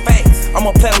too. I'm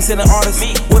a platinum selling artist.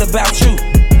 What about you?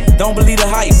 Don't believe the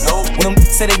hype. When them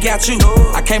say they got you,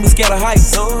 I can't be scared of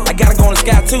heights. I gotta go in the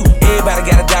sky too. Everybody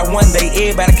gotta die one day.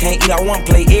 Everybody can't eat out one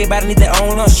plate. Everybody need their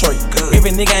own lunch tray.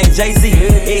 Every nigga ain't Jay-Z.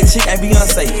 Every chick ain't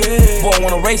Beyonce. Boy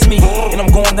wanna race me, and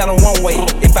I'm going down on one way.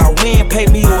 If I win, pay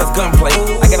me or it's gunplay.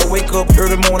 I gotta wake up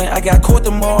early morning. I got court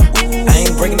tomorrow. I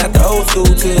ain't breaking out the old school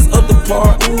till it's up the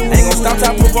par. Ain't gon' stop till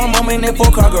I put one mama in that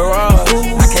 4-car garage.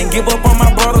 I can't give up on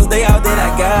my brothers. They all that I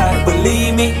got.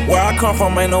 Believe me, where I come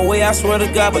from ain't no way. I swear to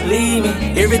God, believe me.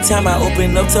 Every time I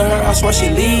open up to her, I swear she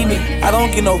leave me. I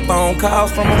don't get no phone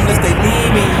calls from them unless they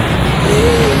need me.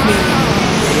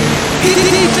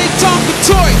 DJ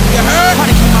Talkative, you heard? Try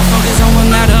to keep my focus on what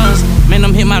not us. Man,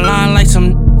 I'm hit my line like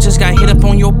some just got hit up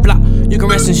on your block. You can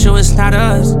rest and sure it's not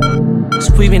us.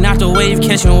 Sweeping out the wave,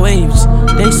 catching waves.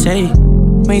 They say,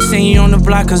 we ain't seen you on the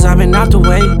block cause I've been out the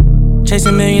way.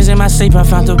 Chasing millions in my safe, I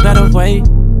found a better way.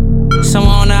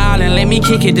 Someone on the island, let me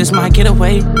kick it, this might get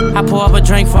away. I pour up a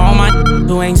drink for all my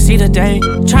who ain't see the day.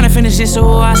 Tryna finish this so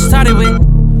who I started with.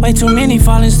 Way too many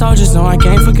fallen soldiers, no I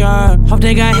can't forget. Hope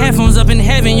they got headphones up in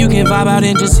heaven, you can vibe out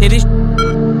and just hit it.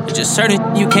 It's just certain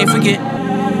you can't forget.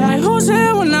 Like who's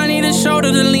here when I need a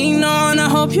shoulder to lean on? I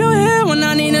hope you're here when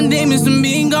I need a demons to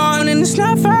be gone. And it's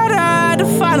not fair that I had to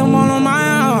fight them all on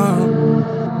my own.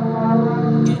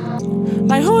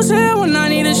 Like Like who's here when I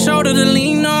need a shoulder to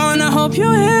lean on? I hope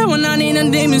you're here when I need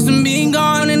them demons to be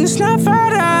gone. And it's not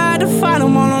fair that I had to fight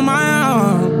them all on my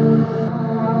own.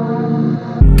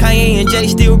 Kanye and Jay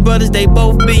still brothers, they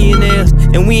both billionaires.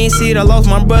 And we ain't see it, I lost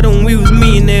my brother when we was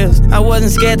millionaires. I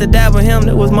wasn't scared to die with him,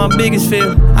 that was my biggest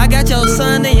fear. I got your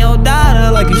son and your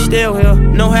daughter like you still here.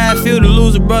 Know how I feel to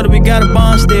lose a brother, we got a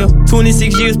bond still.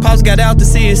 26 years, Pops got out to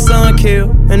see his son killed.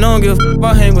 And I don't give a f***,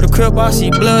 I hang with a crip, I see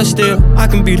blood still. I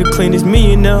can be the cleanest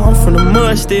millionaire, I'm from the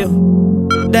mud still.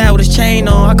 Dad with his chain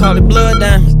on, I call it blood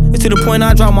diamonds. It's to the point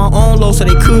I dropped my own low so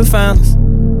they could find us.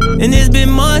 And it's been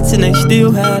months and they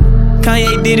still had it.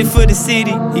 Kanye did it for the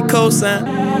city, he co-signed.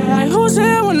 Like who's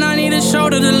here when I need a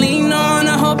shoulder to lean on?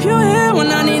 I hope you're here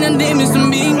when I need them demons to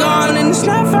be gone. And it's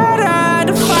not fair that I had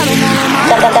to fight them all on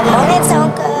my own. The morning's so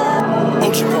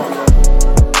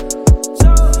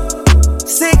good.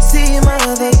 Sexy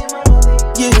mother,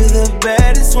 you're the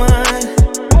baddest one.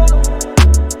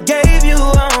 Gave you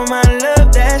all my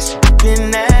love, that's been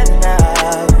that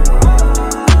now.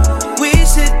 We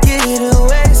should get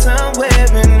away somewhere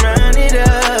and run it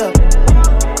up.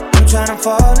 I'm tryna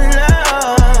fall in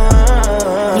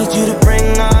love. Need you to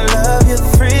bring all of your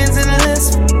friends and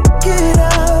let's get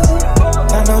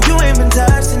up. I know you ain't been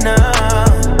touched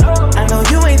enough. I know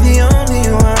you ain't the only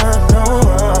one, no.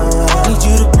 Need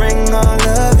you to bring all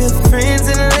of your friends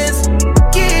and let's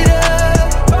get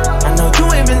up. I know you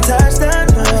ain't been touched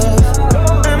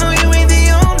enough. I know you ain't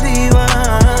the only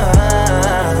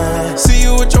one. See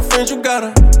you with your friends, you got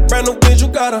her. Brand new bitch, you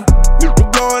got her. You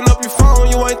blowing up your phone,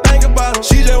 you ain't thinking about her.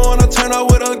 She just wanna turn up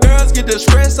with her girls, get the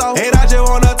stress off. And I just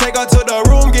wanna take her to the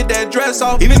room, get that dress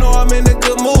off. Even though I'm in a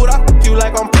good mood, I f*** you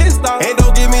like I'm pissed off. And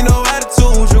don't give me no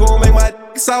attitude, you gon' make my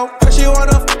dick soft. Her she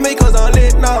wanna f*** me cause I'm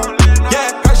lit now.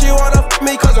 Yeah, her she wanna f***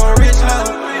 me cause I'm rich now.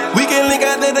 We can link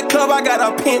out at the club, I got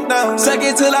her pinned down. Suck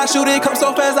it till I shoot it, come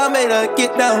so fast I made her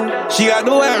get down. She got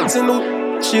new ass and new,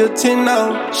 she a 10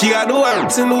 now. She got new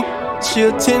ass and new, she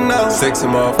a 10 now. Sexy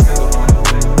motherfucker.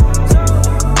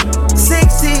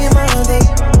 Sexy mother,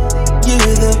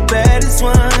 you're the baddest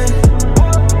one.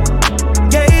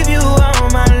 Gave you all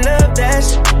my love,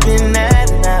 that's been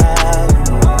that now.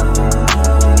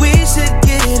 We should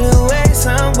get away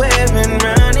somewhere and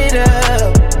run it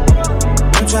up.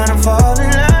 I'm tryna fall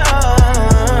in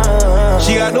love.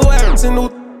 She got no ass and new,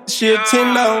 she a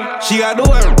 10 now. She got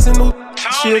no ass and new,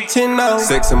 she a 10 now.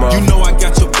 Sexy mother. You know I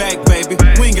got your back, baby.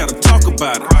 We ain't gotta talk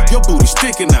about it. Your booty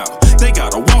sticking out. They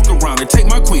gotta walk around and take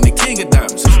my queen and king of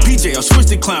diamonds. PJ, I switched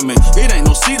to climbing. It ain't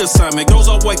no seat assignment. Goes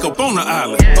all wake up on the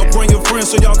island. I'll bring your friends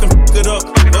so y'all can f*** it up.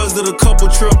 Us did a couple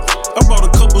trip. I brought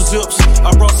a couple zips.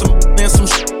 I brought some and some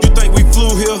shit. You think we flew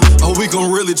here? Oh, we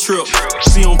gon' really trip.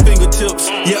 See on fingertips.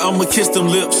 Yeah, I'ma kiss them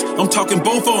lips. I'm talking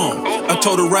both on. I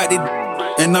told her ride it.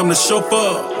 And I'm the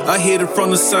chauffeur. I hit it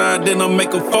from the side, then I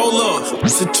make a fold up.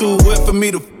 It's too wet for me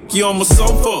to f*** you on my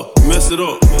sofa. Mess it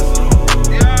up.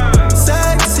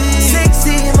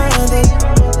 Sexy mother,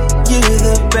 you're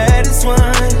the baddest one.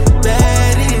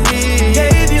 Baddest.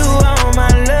 Gave you all my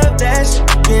love, that's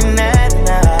been that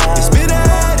now. It's been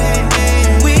that.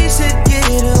 We should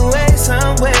get away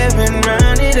somewhere and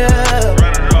run it up.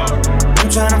 I'm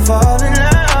tryna fall in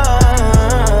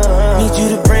love. Need you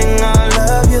to bring all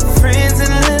of your friends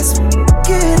and let's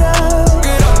get up.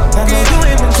 I know you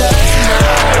ain't been touched enough.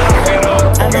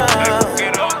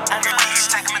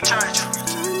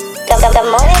 The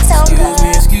morning's so good.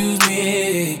 Excuse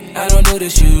me, I don't do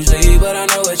this usually, but I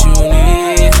know what you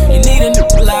need. You need a new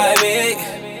like me.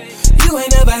 You ain't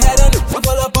never had a new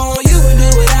pull up on you and do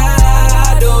what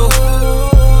I do.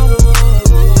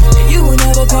 And you will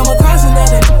never come across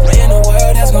another in the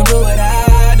world that's gonna do what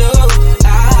I do.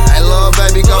 Hey, little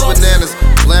baby, go bananas.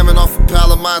 Slamming off a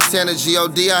pal of Montana,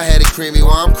 G.O.D. I had it creamy,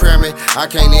 well I'm creamy. I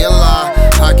can't even lie.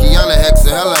 Hakiana Hexa,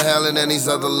 hella hella than these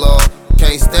other laws.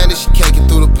 Can't stand it, she caking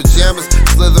through the pajamas,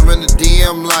 slithering the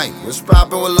DM like, what's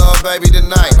poppin' with lil' baby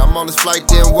tonight? I'm on this flight,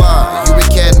 then why? You been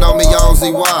catting on me on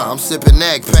ZY. I'm sippin'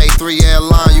 neck, pay 3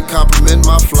 airline, you compliment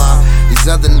my fly. These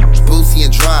other niggas boozy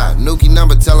and dry. Nuki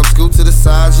number, tell them scoot to the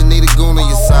side, you need a goon on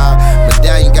your side.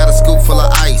 Medallion got a scoop full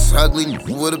of ice, ugly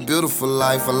with a beautiful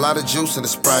life, a lot of juice in the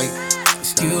Sprite.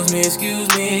 Excuse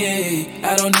me,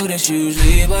 I don't do this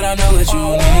usually, but I know what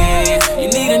you need. You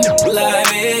need a new like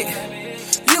me.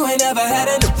 You ain't never had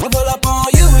a new pull up on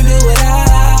you and do what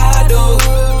I do.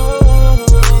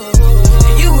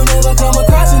 And you will never come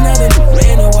across another in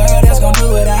the world that's gonna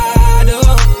do what I do.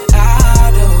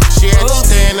 She had to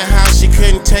stay in the house, she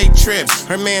couldn't take trips.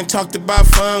 Her man talked about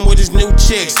fun with his new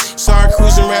chicks. Saw her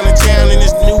cruising around the town in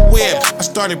his new whip. I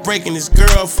started breaking this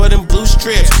girl for them blue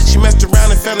strips. She messed around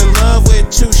and fell in love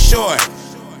with Too Short.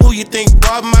 Who you think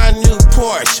bought my new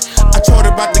Porsche? I told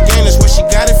her about the game, that's where she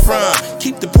got it from.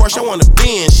 Keep the Porsche, I want a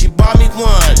Benz, she bought me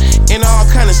one. And all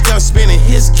kind of stuff, spending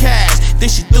his cash. Then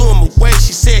she threw him away,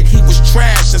 she said he was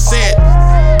trash. I said,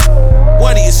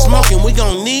 what are you smoking? We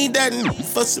gon' need that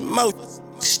for some more.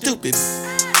 Stupid.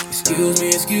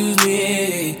 Excuse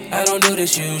me, I don't do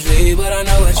this usually, but I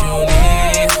know what you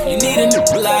need. You need a new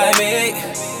like me.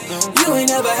 You ain't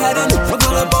never had a new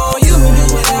pull up on you.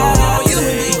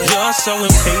 You're so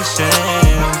impatient,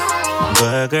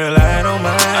 but girl, I don't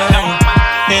mind.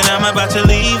 And I'm about to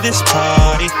leave this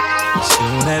party as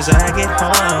soon as I get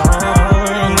home.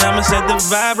 I'ma set the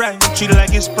vibe right, treat it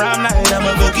like it's prom night.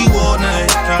 I'ma boogie all night,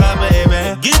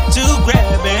 baby. Get to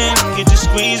grabbing, get to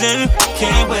squeezing.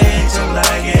 Can't wait till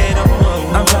I get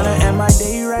home. I'm tryna end my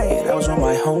day right. I was with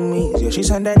my homies. Yeah, she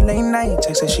sent that late night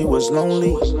text that she was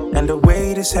lonely. And the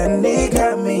way this Henny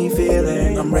got me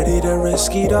feeling, I'm ready to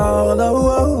risk it all.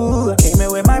 I came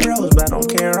in with my bros, but I don't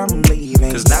care, I'm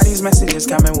leaving. Cause now these messages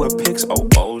coming with pics,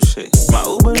 oh shit. My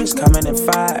Uber is coming at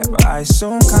 5, but I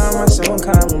soon come,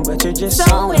 but you're just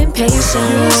so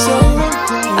impatient.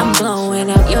 I'm blowing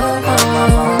up your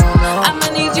phone. I'ma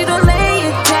need you to lay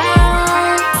it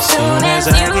down soon as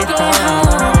I get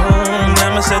home.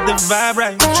 I'ma set the vibe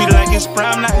right, treat it like it's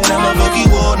prom night. I'ma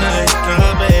boogie all night,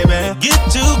 baby.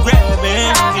 Get to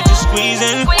grabbing, get to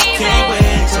squeezing. Can't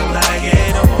wait till I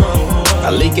get home.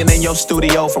 I'm leaking in your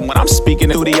studio from when I'm speaking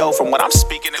studio from when I'm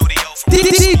speaking studio.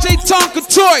 DJ Tonka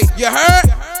Toy, you heard?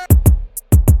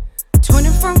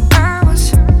 24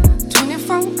 hours,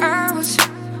 24 hours,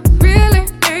 really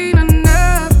ain't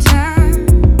enough time.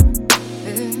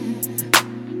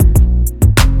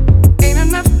 Ain't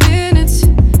enough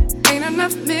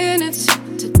minutes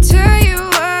to tell you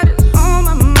what is on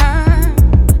my mind.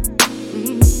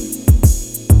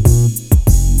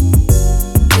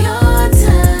 Your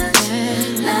touch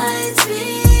lights me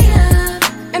up,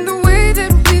 and the way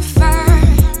that we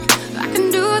fight, I can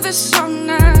do this all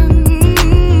night.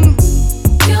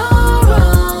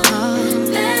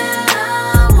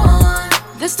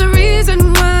 That's the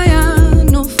reason why I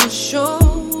know for sure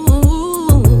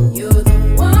you're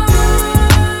the one.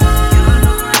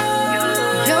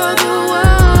 You're the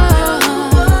one.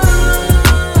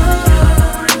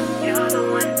 You're the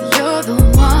one. You're the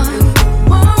one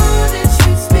that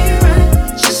treats me right,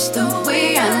 just the way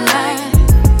I like.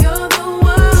 You're the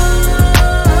one.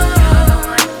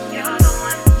 You're the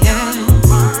one. Yeah.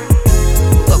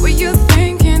 What were you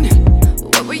thinking?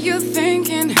 What were you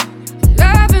thinking?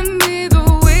 Loving me the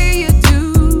way you do.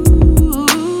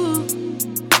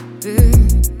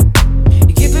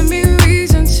 You're giving me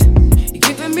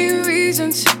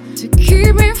reasons to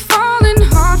keep me falling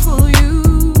hard for you.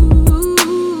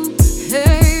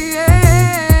 Hey,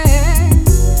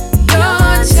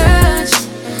 your touch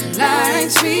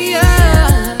lights me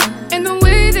up, and the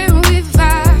way that we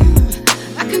vibe,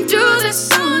 I can do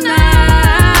this all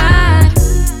night.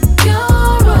 you're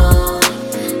all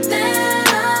that I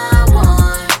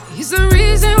want. He's the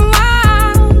reason why I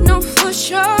know for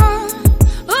sure.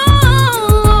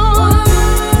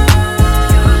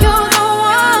 You're the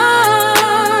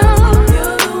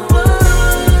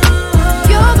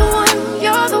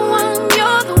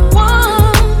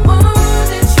one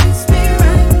that treats me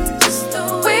right, just the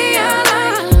way I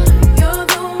like. You're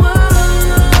the one.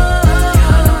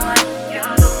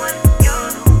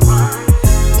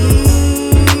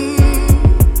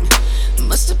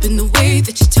 Must have been the way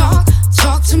that you talk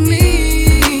to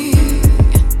me.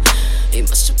 It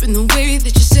must have been the way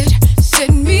that you set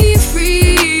me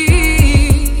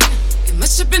free. It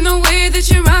must have been the way that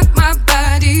you rock my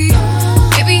body.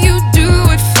 Baby, you do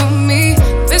it for me.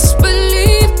 Best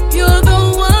believe you're the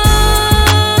one.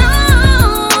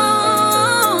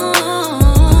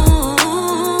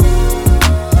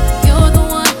 You're the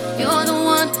one. You're the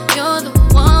one. You're the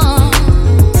one.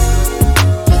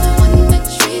 You're the one that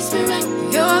treats me right.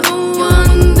 You're the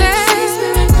one that treats me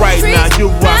right. Right now,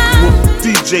 you're rocking with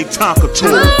DJ Tonka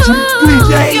Toy.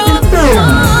 DJ in the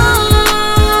building.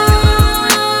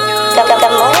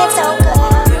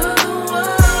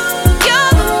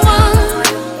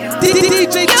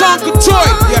 DJ Tonka Toy,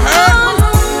 you heard?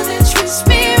 Treats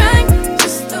me right,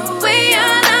 just the way I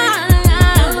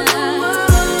like.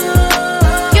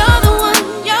 You're the one.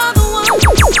 You're the one.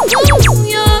 You're the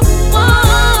one.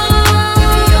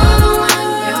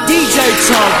 DJ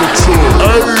Tonka Toy.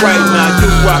 Right now,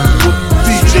 you're rocking with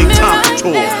DJ Tonka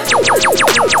Toy.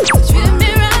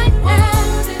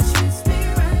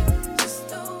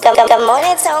 Good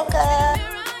morning, Tonka.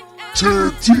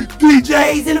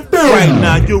 DJs in the building. Right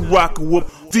now, you're rocking with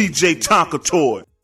DJ Tonka Toy.